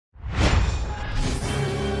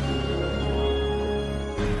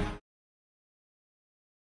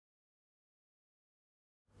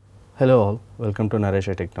Hello all, welcome to Naresh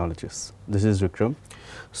IT Technologies. This is Vikram.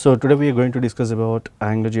 So today we are going to discuss about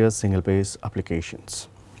AngularJS single page applications.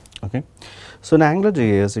 Okay. So in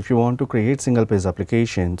AngularJS, if you want to create single page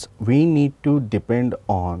applications, we need to depend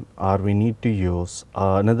on or we need to use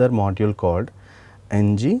another module called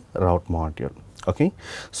ng route module. Okay.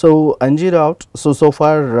 So ng route, so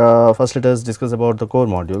far first let us discuss about the core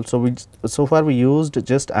module. So far we used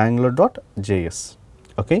just angular.js.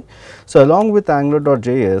 Okay. So along with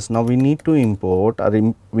angular.js, now we need to import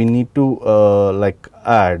or we need to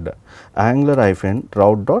add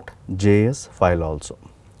angular-route.js file also.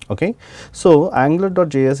 Okay. So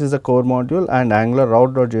angular.js is a core module and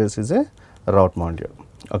angular-route.js is a route module.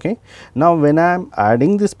 Okay. Now when I am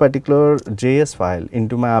adding this particular JS file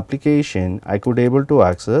into my application, I could able to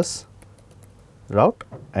access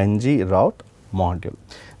ng route module.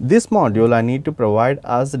 This module I need to provide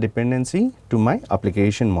as a dependency to my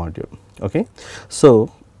application module. Okay. So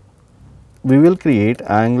we will create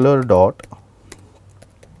angular dot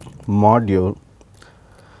module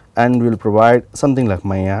and we will provide something like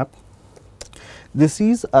my app. This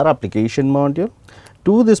is our application module.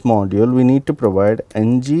 To this module we need to provide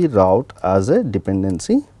ng route as a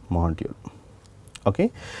dependency module.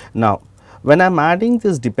 Okay. Now when I am adding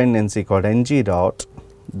this dependency called ng route,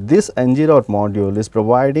 this ng route module is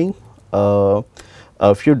providing a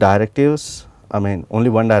few directives. I mean only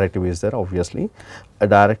one directive is there, obviously a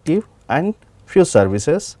directive and few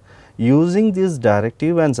services. Using this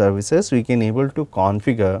directive and services, we can able to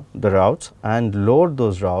configure the routes and load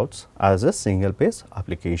those routes as a single page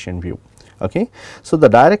application view. Okay. So the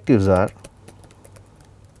directives are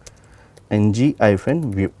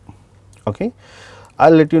ng-view. Okay. I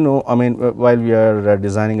will let you know, I mean while we are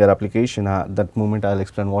designing our application, that moment I will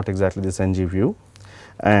explain what exactly this ng view,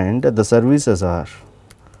 and the services are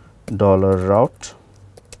 $route,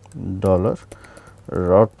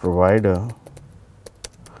 $route provider,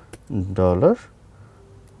 $route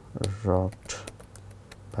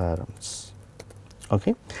params.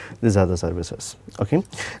 Okay. These are the services. Okay.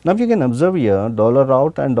 Now you can observe here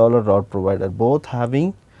 $route and $route provider both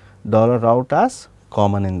having $route as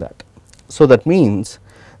common in that. So that means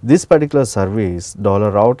this particular service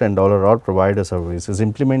 $route and $route provider service is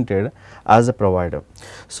implemented as a provider.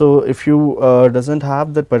 So if you doesn't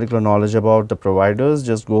have that particular knowledge about the providers,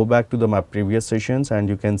 just go back to my previous sessions and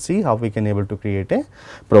you can see how we can able to create a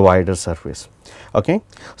provider service. Okay.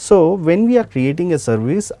 So when we are creating a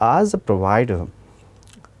service as a provider,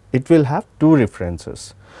 it will have two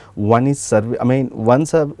references. One is service, I mean one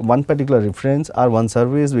particular reference or one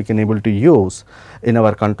service we can able to use in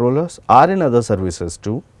our controllers or in other services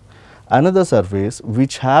too. Another service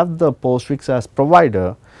which have the postfix as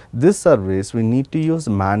provider, this service we need to use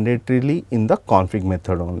mandatorily in the config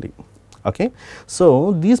method only. Okay.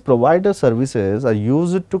 So these provider services are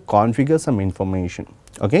used to configure some information.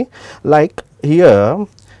 Okay. Like here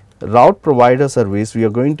route provider service we are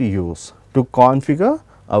going to use to configure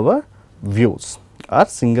our views or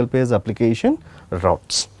single page application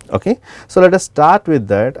routes. Okay. So let us start with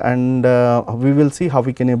that and we will see how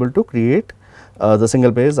we can able to create the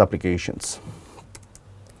single page applications.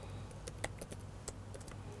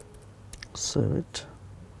 Save it.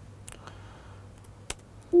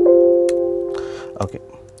 Okay.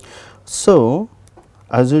 So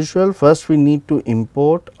as usual, first we need to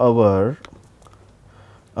import our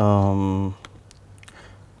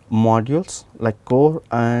modules like core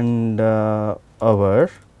and our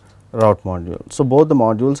route module. So both the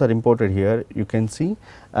modules are imported here. You can see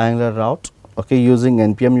Angular route. Okay, using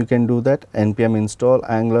npm you can do that. Npm install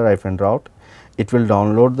angular-route. It will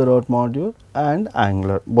download the route module and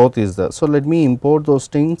Angular, both is there. So let me import those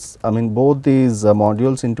things. I mean both these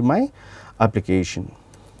modules into my application.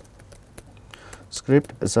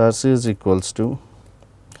 Script src is equals to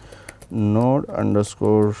node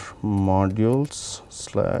underscore modules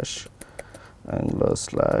slash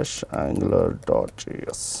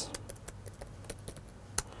angular.js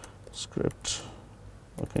script.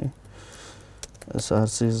 Okay.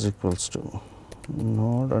 src is equals to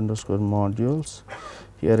node underscore modules.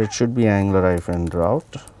 Here it should be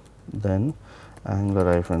angular-route, then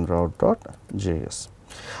angular-route.js.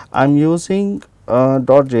 I am using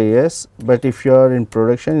 .js, but if you are in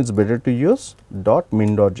production it is better to use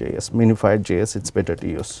 .min.js, minified.js, it is better to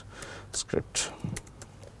use script.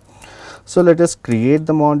 So let us create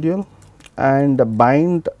the module and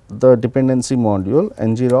bind the dependency module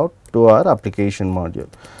ng route to our application module.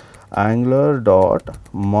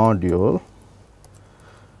 Angular.module,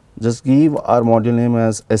 just give our module name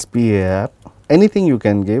as SPA app, anything you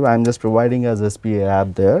can give, I am just providing as SPA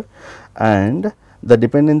app there, and the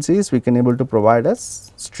dependencies we can able to provide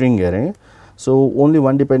as string array. So, only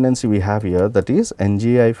one dependency we have here, that is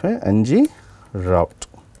ng route.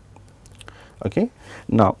 Okay.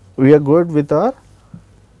 Now, we are good with our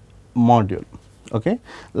module. Okay.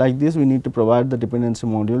 Like this, we need to provide the dependency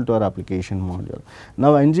module to our application module.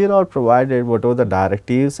 Now, ng route provided whatever the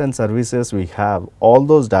directives and services we have, all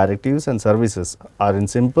those directives and services are in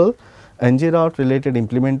simple ng route related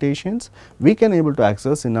implementations we can able to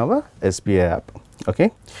access in our SPA app.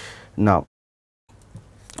 Okay. Now,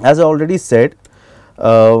 as I already said,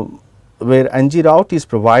 where ng route is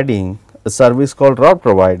providing a service called route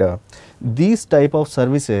provider, these type of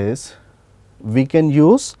services we can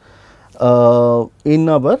use in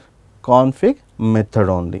our config method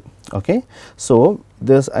only. Okay. So,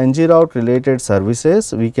 this ng route related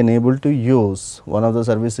services we can able to use, one of the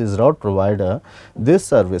services route provider, this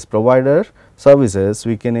service provider services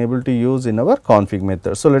we can able to use in our config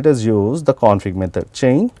method. So, let us use the config method,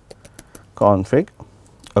 chain config.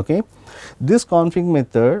 Okay. This config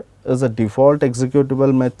method is a default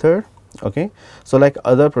executable method. Okay. So, like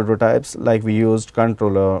other prototypes, like we used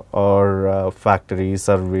controller or factory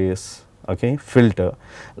service, okay, filter,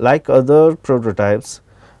 like other prototypes,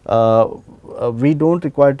 we do not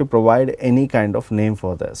require to provide any kind of name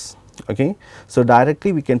for this. Okay. So,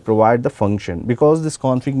 directly we can provide the function, because this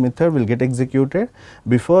config method will get executed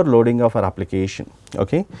before loading of our application.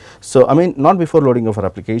 Okay. So, I mean not before loading of our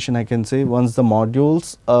application, I can say once the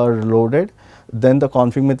modules are loaded, then the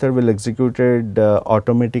config method will executed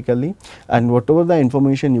automatically, and whatever the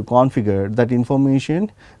information you configure, that information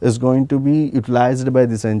is going to be utilized by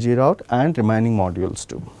this ng route and remaining modules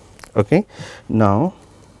too. Okay. Now,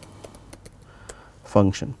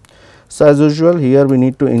 function. So, as usual here we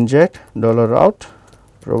need to inject $route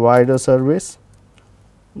provider service,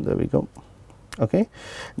 there we go. Okay.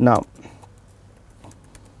 Now,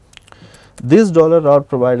 this $route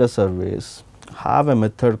provider service have a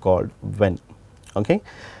method called when. Okay.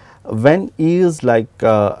 When is like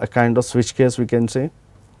a kind of switch case we can say.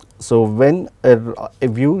 So, when a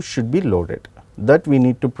view should be loaded, that we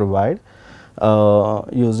need to provide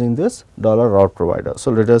using this $route provider.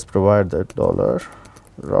 So, let us provide that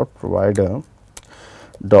 $route provider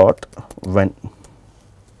dot when.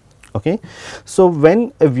 Okay. So,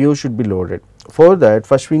 when a view should be loaded, for that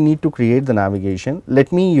first we need to create the navigation.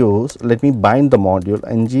 Let me bind the module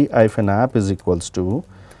ng-app is equals to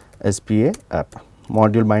SPA app,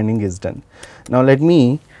 module binding is done. Now, let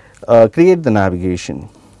me create the navigation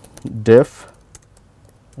def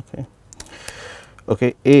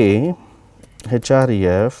a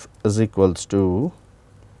href is equals to,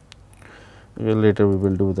 later we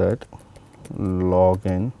will do that,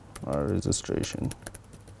 login or registration.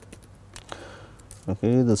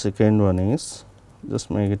 Okay. The second one is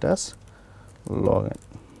just make it as login.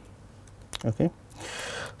 Okay.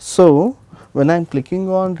 So, when I am clicking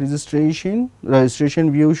on registration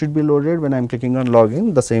view should be loaded, when I am clicking on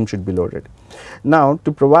login the same should be loaded. Now,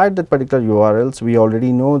 to provide that particular URLs, we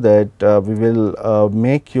already know that we will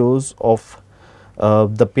make use of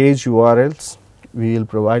the page URLs we will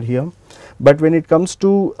provide here, but when it comes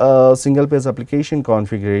to single page application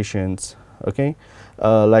configurations, okay,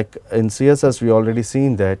 like in CSS we already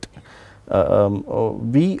seen that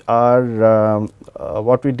we are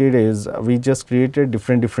what we did is we just created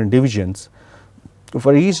different divisions.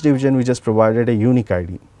 For each division we just provided a unique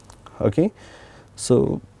ID. Okay.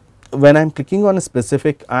 So, when I am clicking on a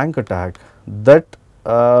specific anchor tag, that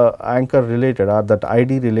anchor related or that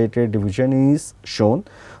ID related division is shown,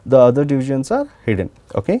 the other divisions are hidden.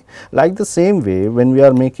 Okay. Like the same way, when we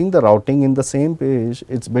are making the routing in the same page,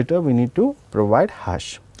 it is better we need to provide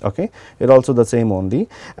hash. Okay. It also the same only,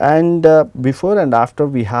 and before and after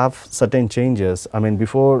we have certain changes. I mean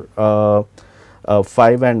before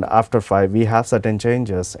 5 and after 5 we have certain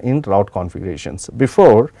changes in route configurations.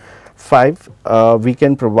 Before 5 we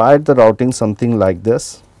can provide the routing something like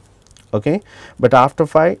this. Okay. But after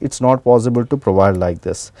 5 it is not possible to provide like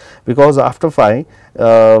this, because after 5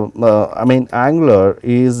 I mean Angular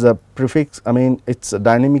is a prefix, I mean it is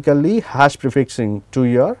dynamically hash prefixing to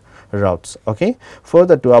your routes. Okay.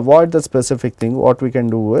 Further, to avoid the specific thing, what we can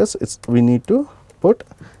do is we need to put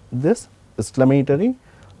this exclamatory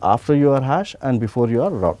after your hash and before your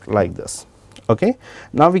route like this. Okay.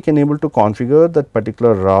 Now, we can able to configure that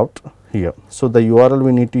particular route here. So, the URL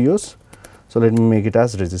we need to use. So, let me make it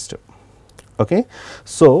as register. Okay.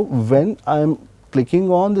 So, when I am clicking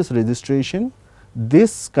on this registration,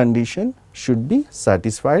 this condition should be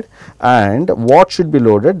satisfied, and what should be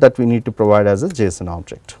loaded, that we need to provide as a JSON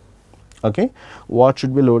object. Okay. What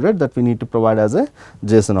should be loaded, that we need to provide as a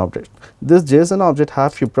JSON object. This JSON object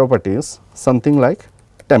have few properties, something like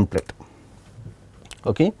template.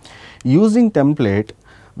 Okay. Using template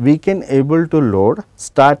we can able to load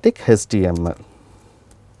static HTML.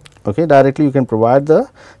 Okay, directly you can provide the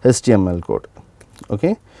HTML code.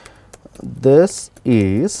 Okay, this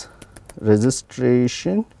is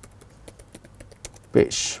registration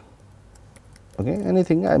page. Okay,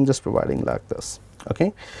 anything I am just providing like this.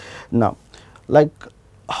 Okay, now like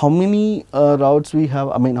how many routes we have,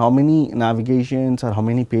 I mean how many navigations or how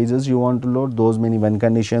many pages you want to load, those many when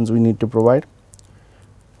conditions we need to provide.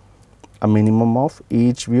 A minimum of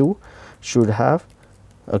each view should have,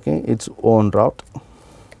 okay, its own route,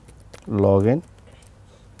 login,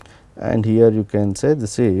 and here you can say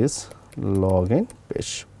this is login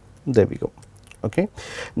page. There we go. Okay.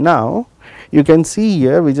 Now, you can see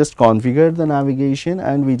here we just configured the navigation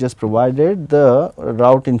and we just provided the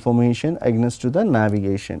route information against to the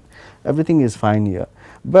navigation. Everything is fine here.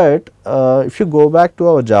 But if you go back to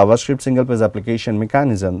our JavaScript single page application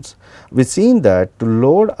mechanisms, we seen that to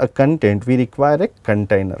load a content we require a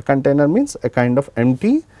container. Container means a kind of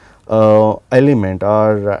empty element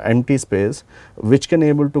or empty space which can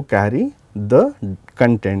able to carry the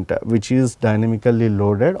content which is dynamically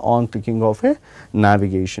loaded on clicking of a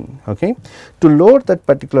navigation. Okay. To load that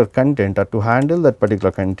particular content or to handle that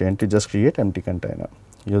particular content, you just create empty container.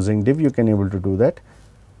 Using div you can able to do that.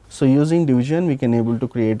 So, using division we can able to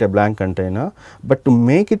create a blank container, but to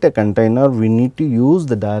make it a container we need to use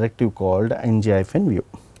the directive called ng-view.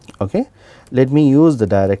 Okay. Let me use the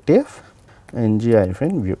directive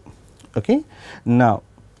ng-view. Okay. Now,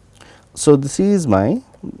 so this is my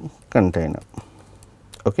container.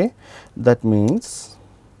 Okay. That means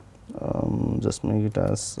just make it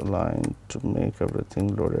as line to make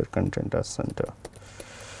everything loaded content as center.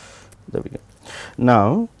 There we go.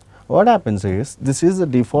 Now, what happens is this is the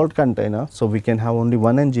default container. So, we can have only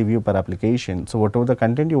one ng view per application. So, whatever the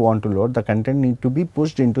content you want to load, the content need to be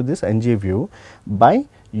pushed into this ng view by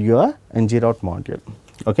your ng-route module.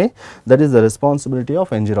 Okay. That is the responsibility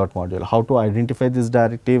of ng-route module. How to identify this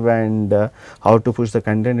directive and how to push the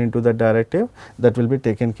content into the directive, that will be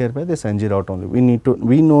taken care by this ng-route only.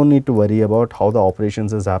 We no need to worry about how the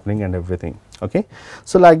operations is happening and everything. Okay.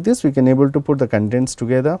 So, like this we can able to put the contents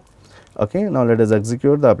together. Okay. Now, let us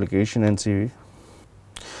execute the application and see.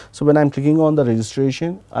 So, when I am clicking on the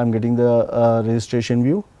registration, I am getting the registration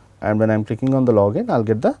view, and when I am clicking on the login, I will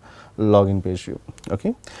get the login page view.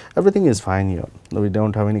 Okay. Everything is fine here, we do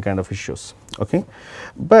not have any kind of issues. Okay.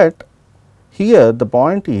 But here the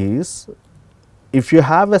point is, if you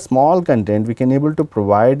have a small content, we can able to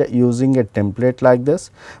provide using a template like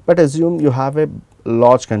this, but assume you have a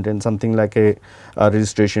large content, something like a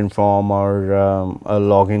registration form or a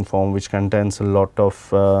login form which contains a lot of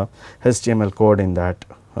HTML code in that.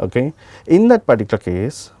 Okay. In that particular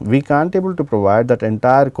case, we can't able to provide that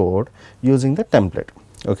entire code using the template.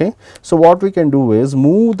 Okay. So, what we can do is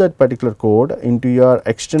move that particular code into your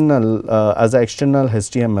external as a external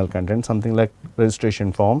HTML content, something like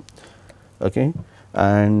registration form, okay,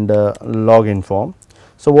 and login form.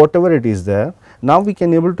 So, whatever it is there, now we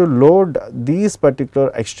can able to load these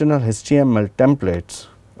particular external HTML templates,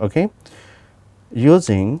 okay,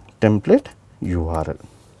 using template URL.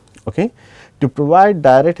 Okay. To provide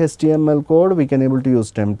direct HTML code, we can able to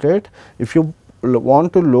use template. If you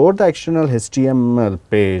want to load the external HTML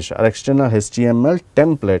page or external HTML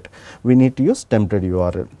template, we need to use template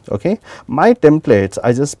URL. Okay. My templates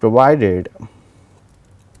I just provided,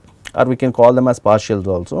 or we can call them as partials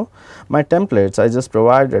also. My templates I just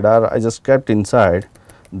provided or I just kept inside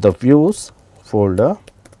the views folder,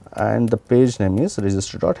 and the page name is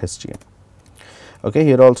register.html. Okay.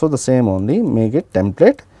 Here also the same only, make it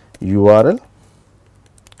template URL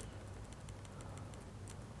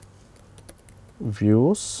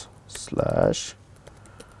views slash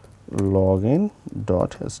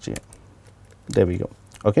login.html. There we go.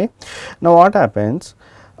 Okay. Now, what happens,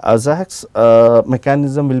 Ajax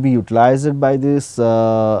mechanism will be utilized by this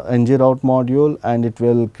ng-route module, and it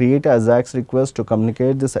will create Ajax request to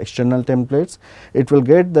communicate this external templates. It will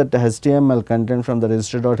get that HTML content from the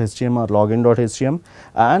register.html or login.html,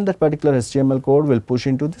 and that particular HTML code will push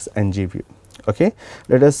into this ng view. Okay.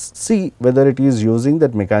 Let us see whether it is using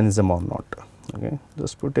that mechanism or not. Okay.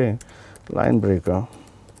 Just put a line breaker,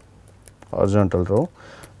 horizontal row,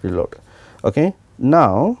 reload. Okay.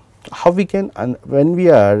 Now, how we can, when we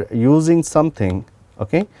are using something,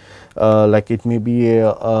 okay, like it may be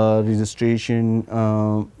a registration,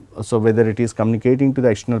 so whether it is communicating to the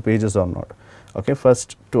external pages or not. Okay.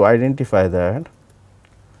 First, to identify that,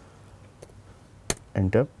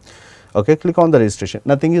 enter. Okay. Click on the registration,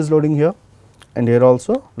 nothing is loading here, and here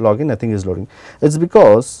also login, nothing is loading. It is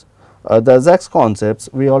because the Ajax concepts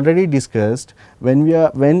we already discussed. When we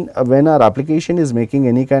are when our application is making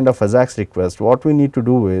any kind of Ajax request, what we need to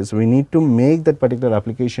do is we need to make that particular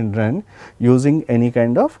application run using any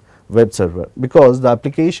kind of web server, because the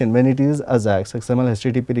application, when it is Ajax, XML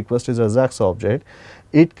HTTP request is Ajax object,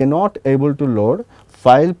 it cannot able to load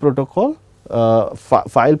file protocol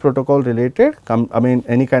related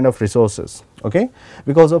any kind of resources, okay,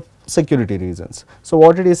 because of security reasons. So,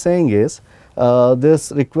 what it is saying is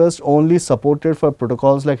this request only supported for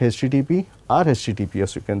protocols like HTTP or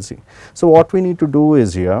HTTPS, you can see. So, what we need to do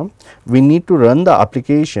is here we need to run the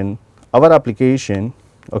application, our application,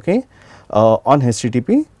 okay, on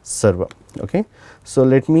HTTP server, okay. So,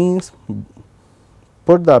 let me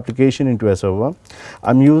put the application into a server. I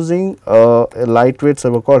am using a lightweight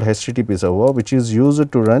server called HTTP server, which is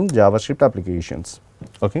used to run JavaScript applications,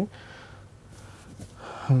 okay.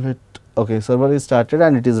 Okay, server is started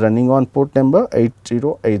and it is running on port number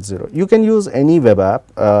 8080. You can use any web app,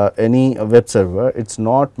 any web server. It is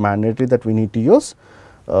not mandatory that we need to use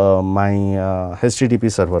my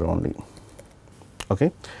HTTP server only,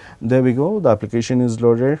 okay. There we go, the application is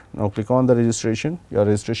loaded. Now, click on the registration, your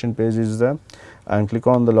registration page is there, and click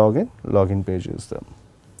on the login page is there,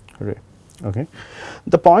 right, okay.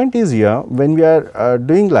 The point is here, when we are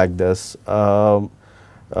doing like this, so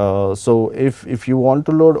if you want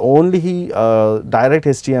to load only direct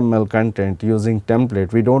HTML content using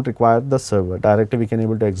template, we do not require the server, directly we can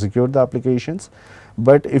able to execute the applications.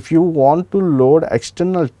 But if you want to load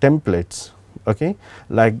external templates, okay,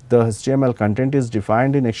 like the HTML content is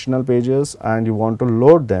defined in external pages and you want to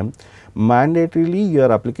load them, mandatorily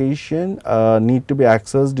your application need to be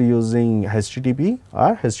accessed using HTTP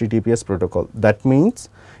or HTTPS protocol. That means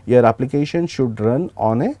your application should run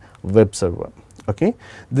on a web server, okay.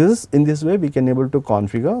 In this way we can able to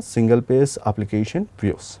configure single page application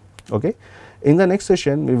views, okay. In the next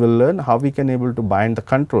session we will learn how we can able to bind the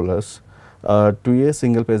controllers to a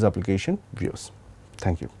single page application views.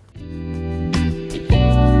 Thank you.